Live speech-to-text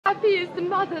He is the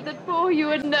mother that bore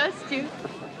you and nursed you.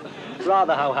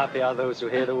 Rather, how happy are those who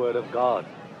hear the word of God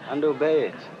and obey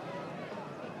it.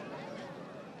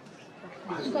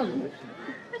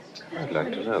 I'd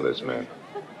like to know this man.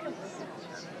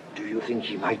 Do you think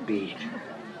he might be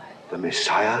the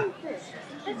Messiah?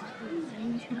 I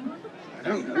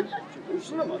don't know.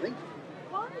 Jerusalem, I think.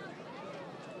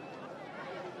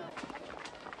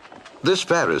 This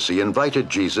Pharisee invited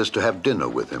Jesus to have dinner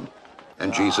with him,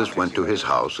 and Jesus went to his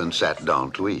house and sat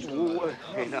down to eat. Who won't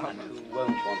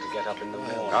want to get up in the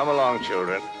morning? Come along,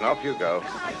 children. Off you go.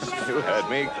 You heard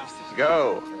me.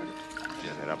 Go.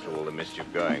 You're not up to all the mischief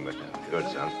going, but good,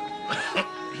 son.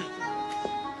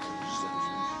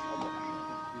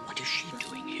 What is she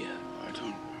doing here? I don't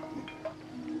know.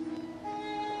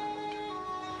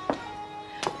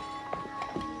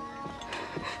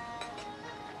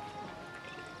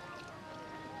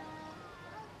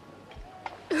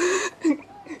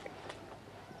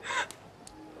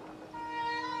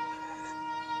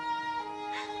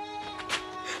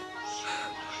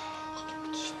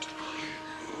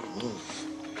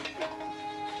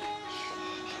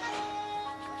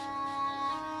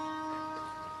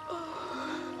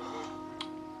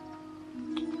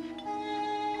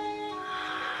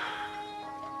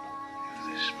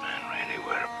 This man really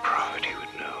were a prophet, he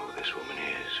would know who this woman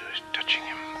is who is touching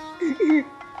him.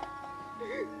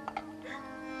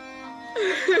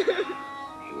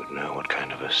 He would know what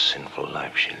kind of a sinful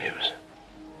life she lives.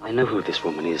 I know who this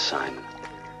woman is, Simon.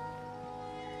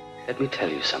 Let me tell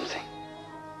you something.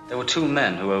 There were two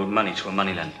men who owed money to a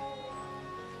moneylender.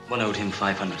 One owed him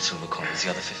 500 silver coins, the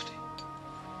other 50.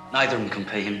 Neither of them can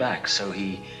pay him back, so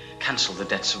he cancelled the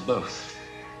debts of both.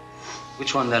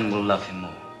 Which one then will love him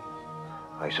more?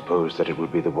 I suppose that it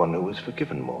would be the one who was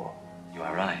forgiven more. You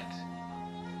are right.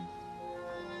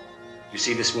 You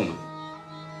see this woman?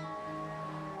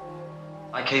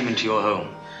 I came into your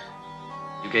home.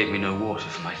 You gave me no water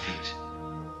for my feet.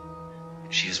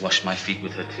 She has washed my feet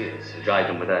with her tears and dried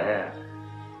them with her hair.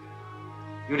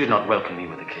 You did not welcome me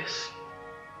with a kiss.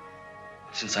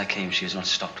 But since I came, she has not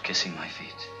stopped kissing my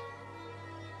feet.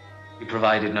 You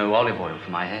provided no olive oil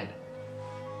for my head.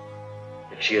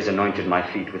 Yet she has anointed my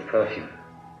feet with perfume.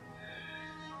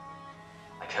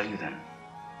 I tell you then,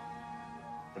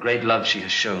 the great love she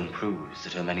has shown proves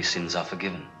that her many sins are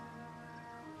forgiven.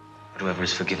 But whoever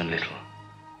is forgiven little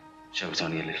shows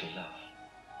only a little love.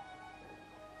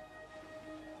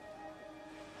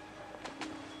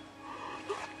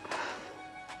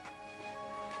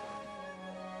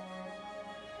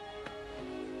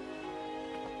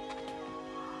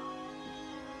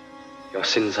 Your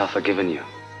sins are forgiven you.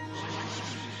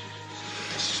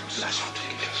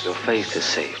 Your faith has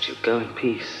saved you. Go in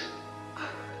peace.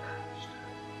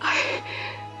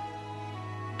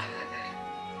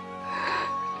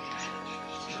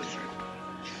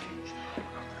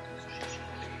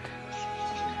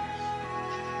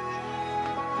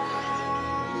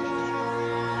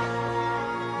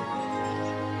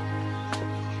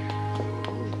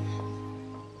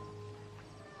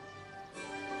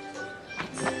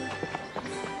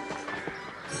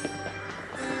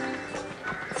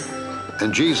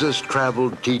 And Jesus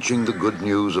traveled teaching the good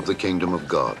news of the kingdom of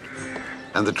God.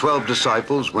 And the 12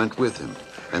 disciples went with him,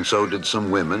 and so did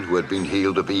some women who had been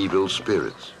healed of evil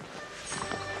spirits.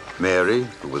 Mary,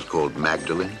 who was called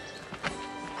Magdalene,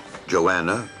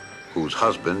 Joanna, whose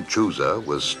husband, Chuza,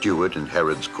 was steward in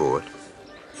Herod's court,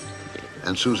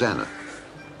 and Susanna.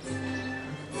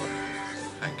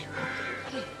 Thank you.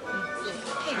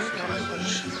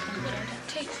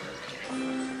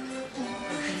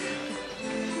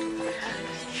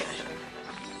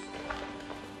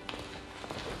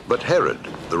 But Herod,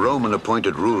 the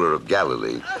Roman-appointed ruler of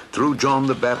Galilee, threw John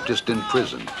the Baptist in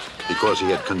prison because he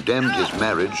had condemned his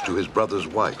marriage to his brother's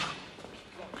wife.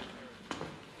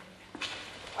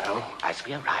 Well, as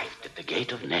we arrived at the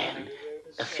gate of Nain,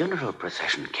 a funeral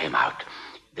procession came out.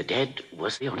 The dead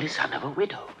was the only son of a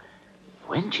widow.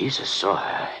 When Jesus saw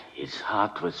her, his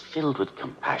heart was filled with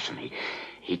compassion.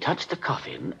 He touched the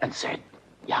coffin and said,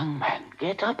 "Young man,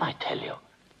 get up, I tell you."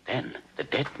 Then the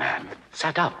dead man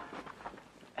sat up,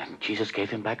 and Jesus gave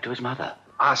him back to his mother.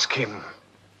 Ask him.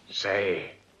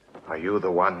 Say, are you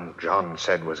the one John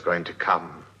said was going to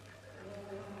come?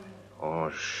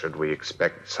 Or should we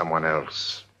expect someone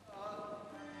else?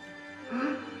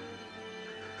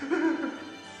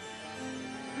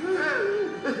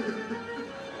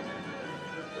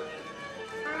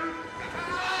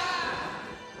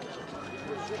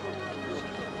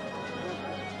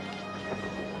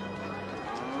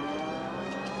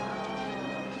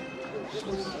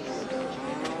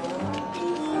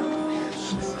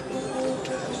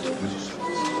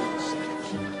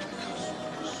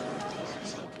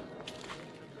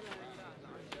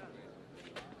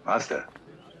 Master.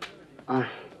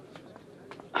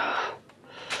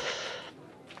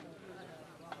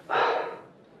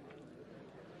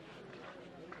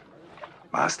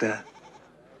 Master?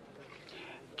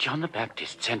 John the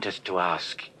Baptist sent us to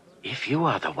ask if you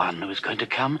are the one who is going to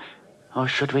come, or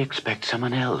should we expect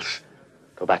someone else?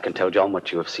 Go back and tell John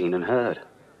what you have seen and heard.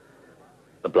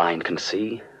 The blind can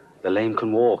see, the lame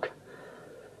can walk.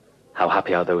 How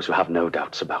happy are those who have no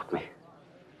doubts about me.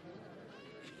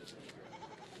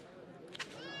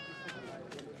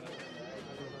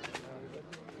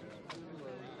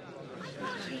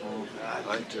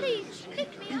 Please,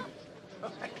 pick me up.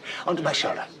 Onto my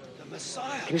shoulder.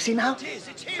 Can you see now?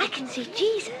 I can see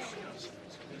Jesus.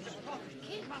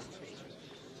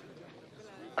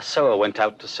 A sower went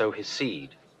out to sow his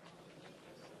seed.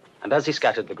 And as he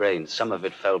scattered the grain, some of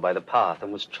it fell by the path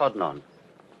and was trodden on.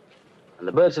 And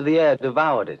the birds of the air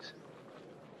devoured it.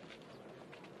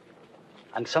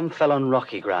 And some fell on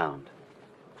rocky ground.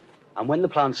 And when the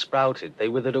plants sprouted, they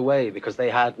withered away because they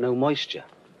had no moisture.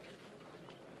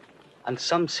 And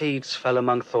some seeds fell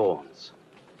among thorns.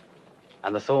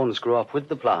 And the thorns grew up with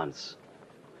the plants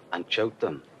and choked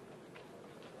them.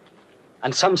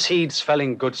 And some seeds fell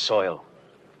in good soil.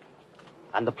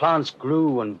 And the plants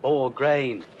grew and bore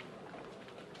grain,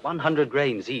 100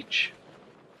 grains each.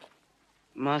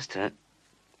 Master,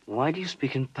 why do you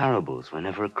speak in parables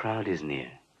whenever a crowd is near?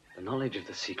 The knowledge of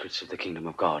the secrets of the kingdom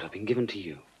of God have been given to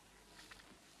you.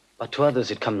 But to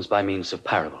others it comes by means of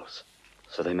parables,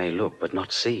 so they may look but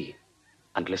not see,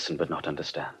 and listen but not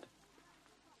understand.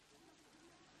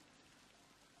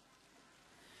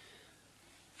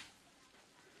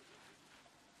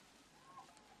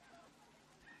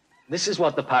 This is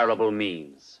what the parable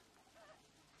means.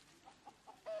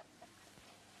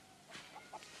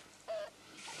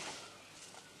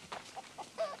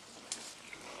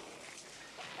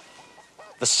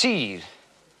 The seed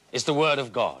is the word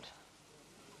of God.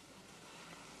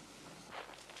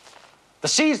 The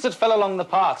seeds that fell along the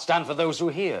path stand for those who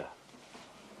hear.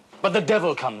 But the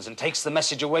devil comes and takes the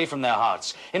message away from their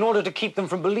hearts in order to keep them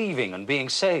from believing and being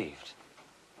saved.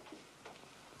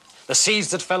 The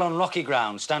seeds that fell on rocky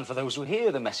ground stand for those who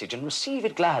hear the message and receive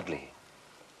it gladly.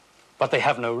 But they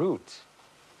have no root.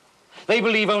 They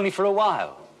believe only for a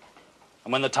while.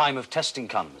 And when the time of testing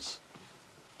comes,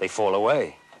 they fall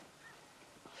away.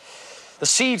 The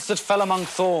seeds that fell among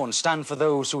thorns stand for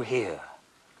those who hear.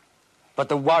 But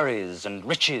the worries and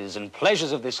riches and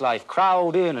pleasures of this life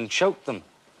crowd in and choke them.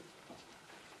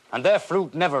 And their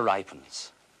fruit never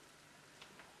ripens.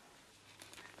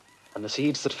 And the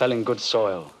seeds that fell in good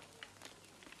soil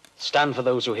stand for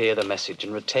those who hear the message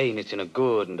and retain it in a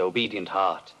good and obedient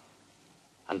heart.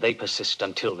 And they persist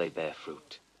until they bear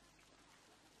fruit.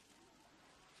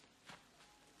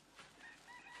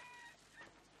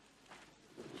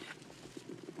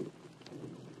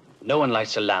 No one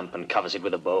lights a lamp and covers it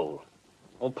with a bowl,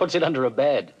 or puts it under a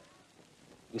bed.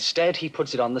 Instead, he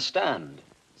puts it on the stand,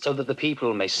 so that the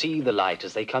people may see the light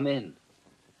as they come in.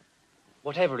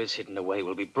 Whatever is hidden away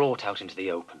will be brought out into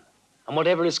the open, and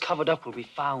whatever is covered up will be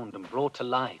found and brought to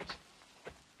light.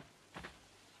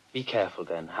 Be careful,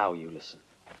 then, how you listen,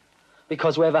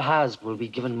 because whoever has will be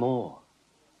given more.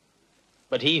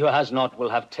 But he who has not will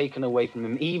have taken away from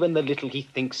him even the little he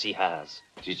thinks he has.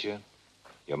 Teacher,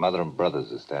 your mother and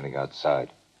brothers are standing outside.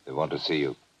 They want to see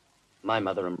you. My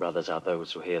mother and brothers are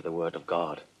those who hear the word of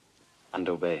God and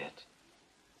obey it.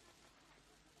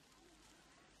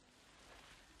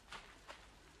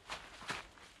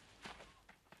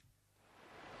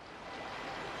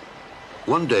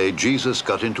 One day, Jesus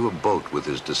got into a boat with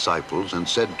his disciples and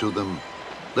said to them,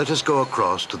 "Let us go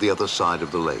across to the other side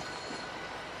of the lake."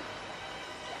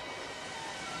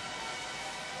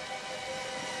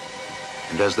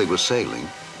 And as they were sailing,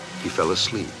 he fell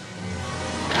asleep.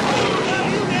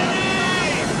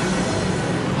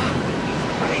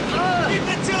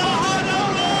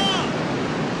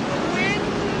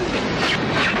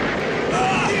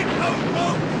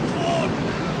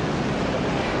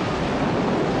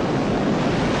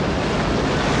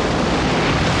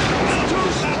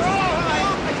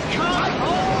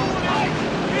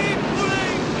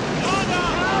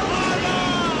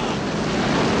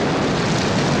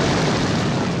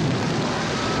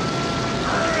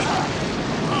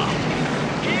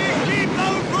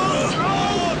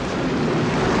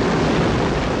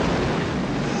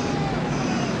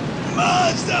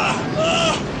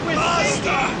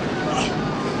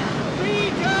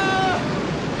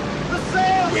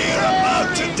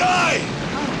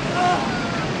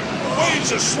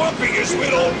 Waves are swamping us,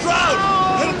 we'll all drown!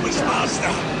 Help us,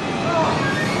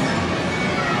 Master!